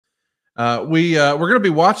We're going to be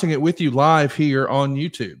watching it with you live here on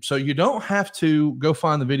YouTube, so you don't have to go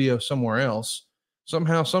find the video somewhere else.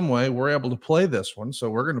 Somehow, some way, we're able to play this one, so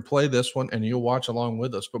we're going to play this one, and you'll watch along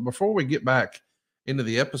with us. But before we get back into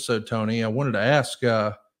the episode, Tony, I wanted to ask,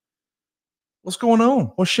 what's going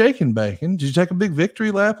on? What's shaking, Bacon? Did you take a big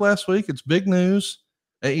victory lap last week? It's big news.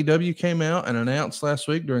 AEW came out and announced last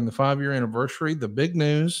week during the 5-year anniversary, the big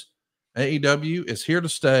news. AEW is here to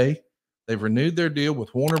stay. They've renewed their deal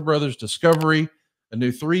with Warner Brothers Discovery, a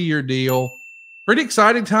new 3-year deal. Pretty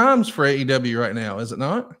exciting times for AEW right now, is it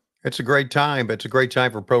not? It's a great time. It's a great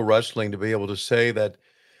time for pro wrestling to be able to say that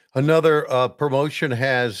another promotion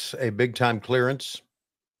has a big time clearance.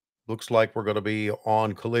 Looks like we're going to be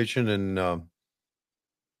on Collision and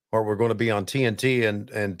or we're going to be on TNT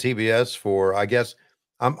and TBS for, I guess,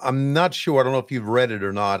 I'm not sure. I don't know if you've read it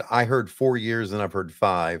or not. I heard 4 years and I've heard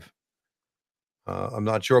 5. I'm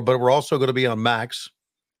not sure, but we're also going to be on Max,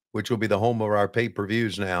 which will be the home of our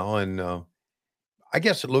pay-per-views now. And I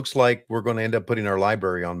guess it looks like we're going to end up putting our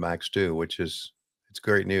library on Max too, which is, it's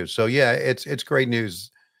great news. So yeah, it's great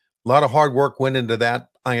news. A lot of hard work went into that.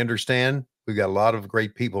 I understand. We've got a lot of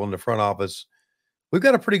great people in the front office. We've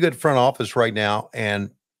got a pretty good front office right now,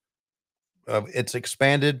 and it's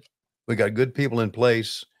expanded. We got good people in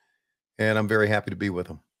place, and I'm very happy to be with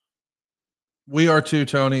them. We are too,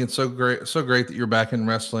 Tony. It's so great that you're back in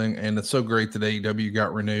wrestling, and it's so great that AEW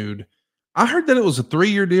got renewed. I heard that it was a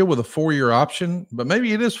 3-year deal with a 4-year option, but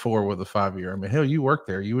maybe it is 4 with a 5-year. I mean, hell, you work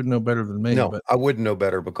there. You would know better than me. No, but I wouldn't know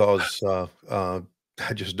better because I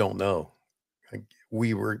just don't know.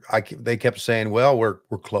 They kept saying, well, we're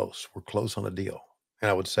close. We're close on a deal. And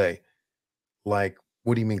I would say, like,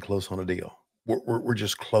 what do you mean close on a deal? We're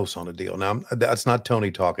just close on a deal. Now, that's not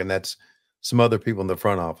Tony talking. That's some other people in the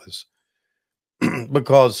front office.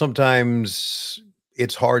 Because sometimes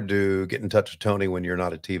it's hard to get in touch with Tony when you're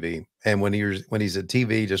not at TV. And when he's at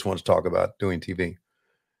TV, he just wants to talk about doing TV.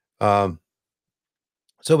 So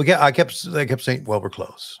they kept saying, well, we're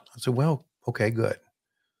close. I said, well, okay, good.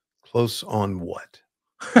 Close on what?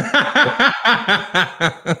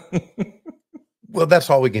 Well, that's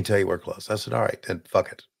all we can tell you. We're close. I said, all right, then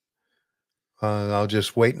fuck it. I'll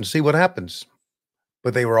just wait and see what happens.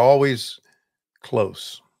 But they were always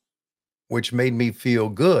close, which made me feel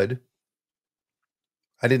good.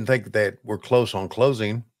 I didn't think that we're close on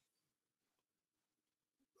closing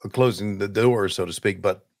the door, so to speak.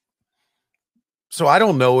 But so I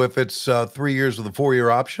don't know if it's 3 years with a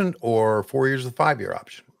 4-year option or 4 years with a 5-year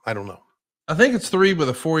option. I don't know. I think it's 3 with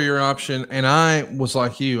a 4-year option. And I was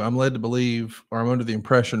like you, I'm led to believe, or I'm under the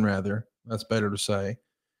impression rather, that's better to say,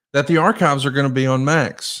 that the archives are going to be on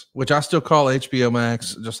Max, which I still call HBO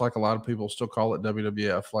Max, just like a lot of people still call it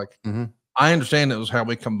WWF. Like, I understand it was how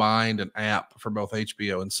we combined an app for both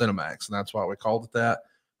HBO and Cinemax, and that's why we called it that.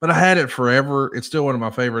 But I had it forever. It's still one of my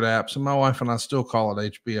favorite apps, and my wife and I still call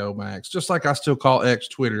it HBO Max, just like I still call X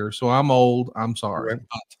Twitter. So I'm old. I'm sorry.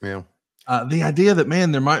 Yeah. The idea that,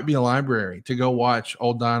 man, there might be a library to go watch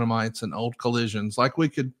old Dynamites and old Collisions, like we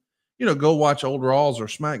could, go watch old Raws or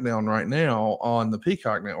SmackDown right now on the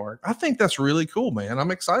Peacock Network. I think that's really cool, man. I'm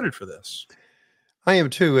excited for this. I am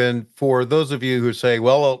too. And for those of you who say,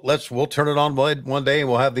 well, we'll turn it on one day and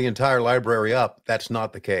we'll have the entire library up. That's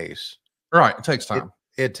not the case. Right. It takes time.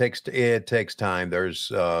 It takes time.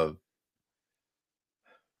 There's, I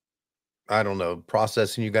don't know,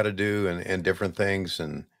 processing you got to do and different things.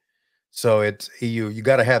 And so you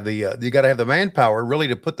got to have the manpower really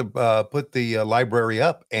to put the library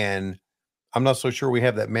up. And I'm not so sure we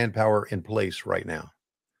have that manpower in place right now.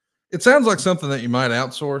 It sounds like something that you might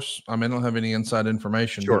outsource. I mean, I don't have any inside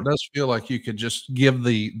information, Sure. But it does feel like you could just give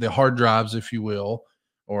the hard drives, if you will,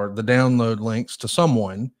 or the download links to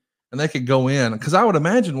someone, and they could go in. Because I would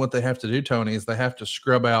imagine what they have to do, Tony, is they have to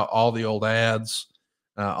scrub out all the old ads,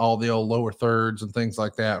 all the old lower thirds and things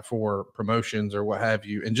like that for promotions or what have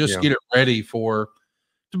you, and just get it ready to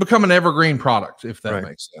become an evergreen product, if that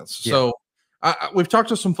makes sense. Yeah. So we've talked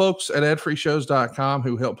to some folks at adfreeshows.com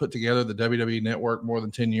who helped put together the WWE network more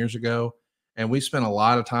than 10 years ago. And we spent a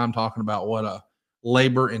lot of time talking about what a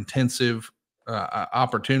labor intensive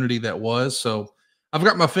opportunity that was. So I've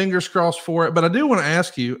got my fingers crossed for it, but I do want to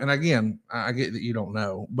ask you, and again, I get that you don't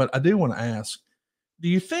know, but I do want to ask, do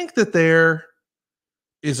you think that there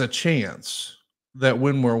is a chance that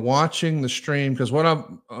when we're watching the stream, because what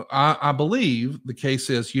I believe the case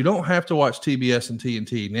is, you don't have to watch TBS and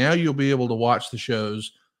TNT. Now you'll be able to watch the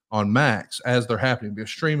shows on Max as they're happening. You'll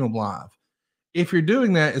stream them live. If you're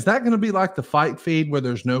doing that, is that going to be like the fight feed where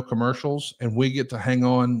there's no commercials and we get to hang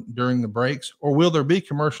on during the breaks, or will there be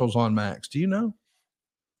commercials on Max? Do you know?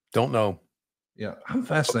 Don't know. Yeah, I'm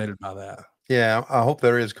fascinated by that. Yeah, I hope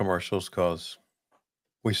there is commercials because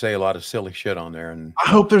we say a lot of silly shit on there, and I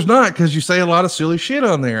hope there's not, because you say a lot of silly shit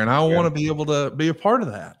on there, and I yeah, want to be able to be a part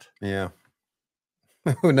of that. yeah.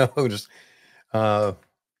 Who knows? Uh,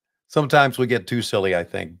 Sometimes we get too silly, I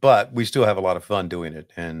think, but we still have a lot of fun doing it.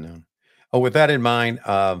 And with that in mind,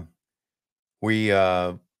 we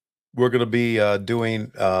we're going to be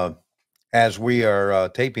doing as we are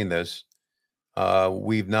taping this.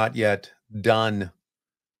 We've not yet done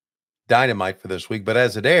Dynamite for this week, but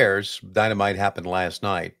as it airs, Dynamite happened last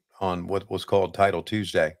night on what was called Title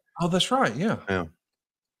Tuesday. Oh, that's right. Yeah. Yeah,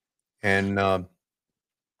 and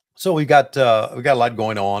so we got a lot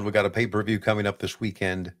going on. We got a pay-per-view coming up this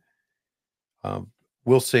weekend.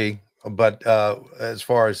 We'll see. But as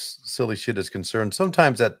far as silly shit is concerned,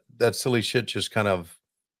 sometimes that silly shit just uh,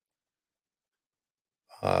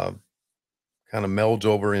 kind of melds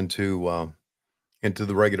over into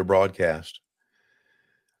the regular broadcast,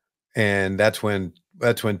 and that's when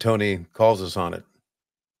Tony calls us on it.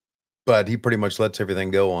 But he pretty much lets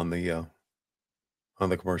everything go on the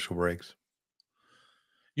commercial breaks.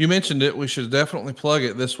 You mentioned it. We should definitely plug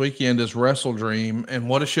it. This weekend is Wrestle Dream, and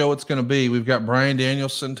what a show it's going to be. We've got Bryan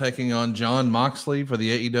Danielson taking on Jon Moxley for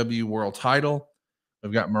the AEW World Title.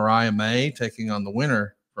 We've got Mariah May taking on the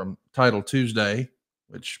winner from Title Tuesday,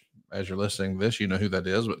 which, as you're listening to this, you know who that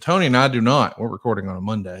is. But Tony and I do not. We're recording on a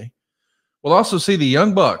Monday. We'll also see the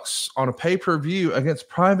Young Bucks on a pay-per-view against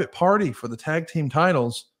Private Party for the tag team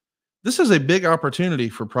titles. This is a big opportunity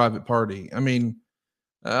for Private Party. I mean,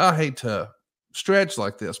 I hate to stretch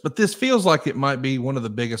like this, but this feels like it might be one of the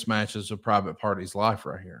biggest matches of Private Party's life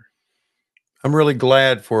right here. I'm really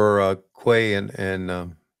glad for Quay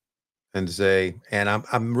and Zay, and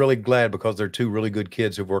I'm really glad because they're two really good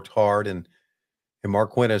kids who've worked hard, and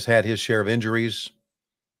Mark Quinn has had his share of injuries.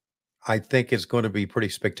 I think it's going to be pretty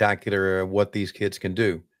spectacular what these kids can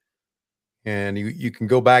do. And you can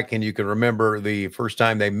go back and you can remember the first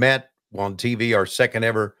time they met on TV, our second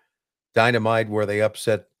ever Dynamite, where they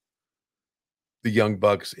upset the Young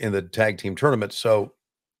Bucks in the tag team tournament. So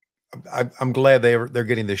I'm glad they're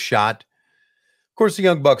getting this shot. Of course, the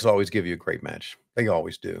Young Bucks always give you a great match. They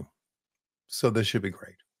always do. So this should be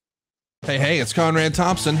great. Hey, it's Conrad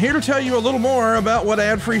Thompson here to tell you a little more about what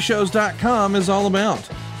adfreeshows.com is all about.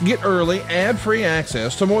 Get early, ad-free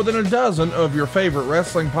access to more than a dozen of your favorite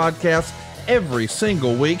wrestling podcasts every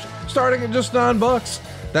single week, starting at just $9.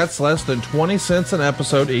 That's less than 20 cents an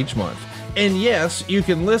episode each month. And yes, you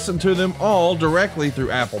can listen to them all directly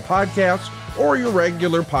through Apple Podcasts or your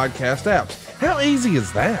regular podcast apps. How easy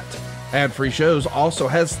is that? Ad-free shows also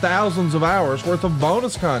has thousands of hours worth of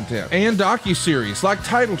bonus content and docuseries like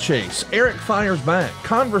Title Chase, Eric Fires Back,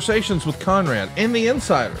 Conversations with Conrad, and The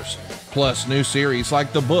Insiders. Plus new series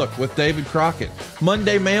like The Book with David Crockett,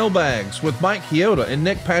 Monday Mailbags with Mike Chioda and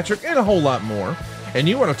Nick Patrick, and a whole lot more. And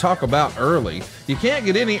you want to talk about early? You can't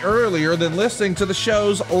get any earlier than listening to the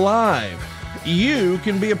shows live. You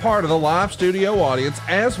can be a part of the live studio audience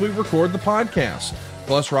as we record the podcast.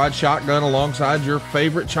 Plus, ride shotgun alongside your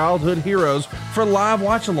favorite childhood heroes for live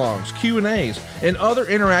watch-alongs, Q&As, and other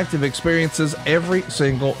interactive experiences every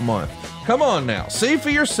single month. Come on now, see for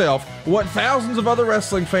yourself what thousands of other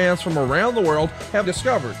wrestling fans from around the world have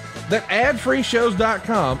discovered, that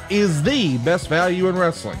adfreeshows.com is the best value in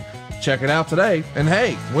wrestling. Check it out today, and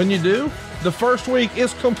hey, when you do, the first week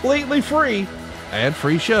is completely free.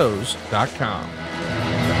 adfreeshows.com.